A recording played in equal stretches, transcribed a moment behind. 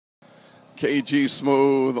KG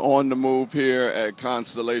Smooth on the move here at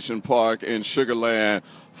Constellation Park in Sugar Land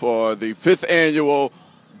for the 5th annual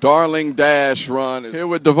Darling Dash Run. Here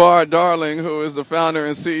with Devard Darling, who is the founder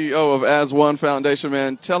and CEO of As One Foundation.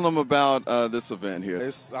 Man, tell them about this event here.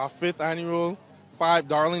 It's our 5th annual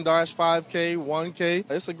Darling Dash 5K, 1K.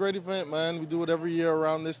 It's a great event, man. We do it every year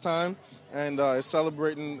around this time, and it's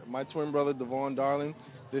celebrating my twin brother, Devaughn Darling.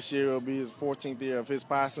 This year will be his 14th year of his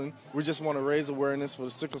passing. We just want to raise awareness for the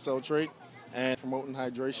sickle cell trait and promoting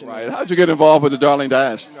hydration. Right. How'd you get involved with the Darling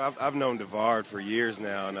Dash? You know, I've known Devard for years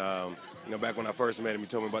now, and you know, back when I first met him, he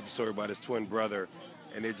told me about the story about his twin brother,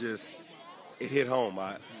 and it hit home.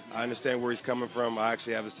 I understand where he's coming from. I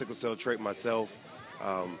actually have the sickle cell trait myself.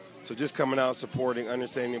 So just coming out, supporting,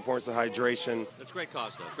 understanding the importance of hydration. It's a great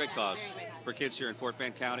cause, though. Great cause for kids here in Fort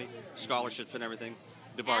Bend County, scholarships and everything.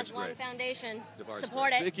 Devard's great. As One Foundation. Devard's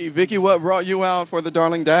Support great. it. Vicky, what brought you out for the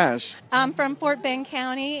Darling Dash? I'm from Fort Bend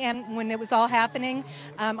County, and when it was all happening,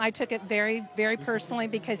 I took it very, very personally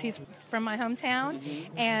because he's from my hometown,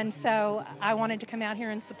 and so I wanted to come out here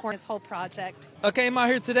and support his whole project. I came out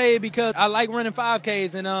here today because I like running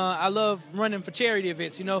 5Ks, and I love running for charity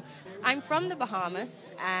events, you know. I'm from the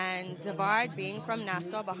Bahamas, and Devard, being from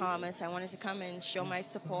Nassau, Bahamas, I wanted to come and show my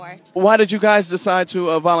support. Why did you guys decide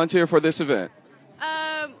to volunteer for this event?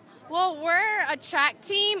 Well, we're a track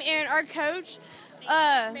team, and our coach,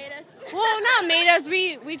 made us. well, not made us.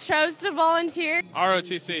 We chose to volunteer.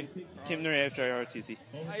 ROTC. Came there after ROTC.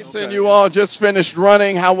 Nice, and you all just finished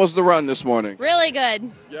running. How was the run this morning? Really good.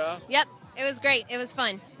 Yeah? Yep. It was great. It was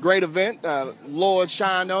fun. Great event. Lord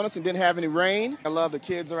shined on us and didn't have any rain. I love the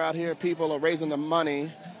kids are out here. People are raising the money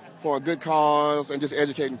for a good cause and just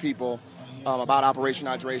educating people about Operation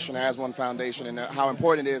Hydration, As One Foundation, and how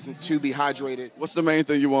important it is to be hydrated. What's the main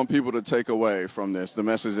thing you want people to take away from this, the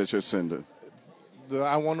message that you're sending?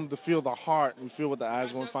 I want them to feel the heart and feel what the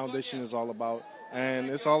As One Foundation is all about. And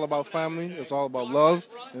it's all about family, it's all about love,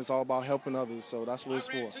 and it's all about helping others. So that's what it's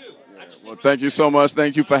for. Well, thank you so much.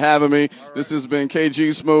 Thank you for having me. This has been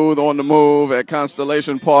KG Smooth on the move at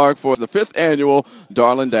Constellation Park for the 5th annual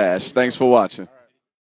Darling Dash. Thanks for watching.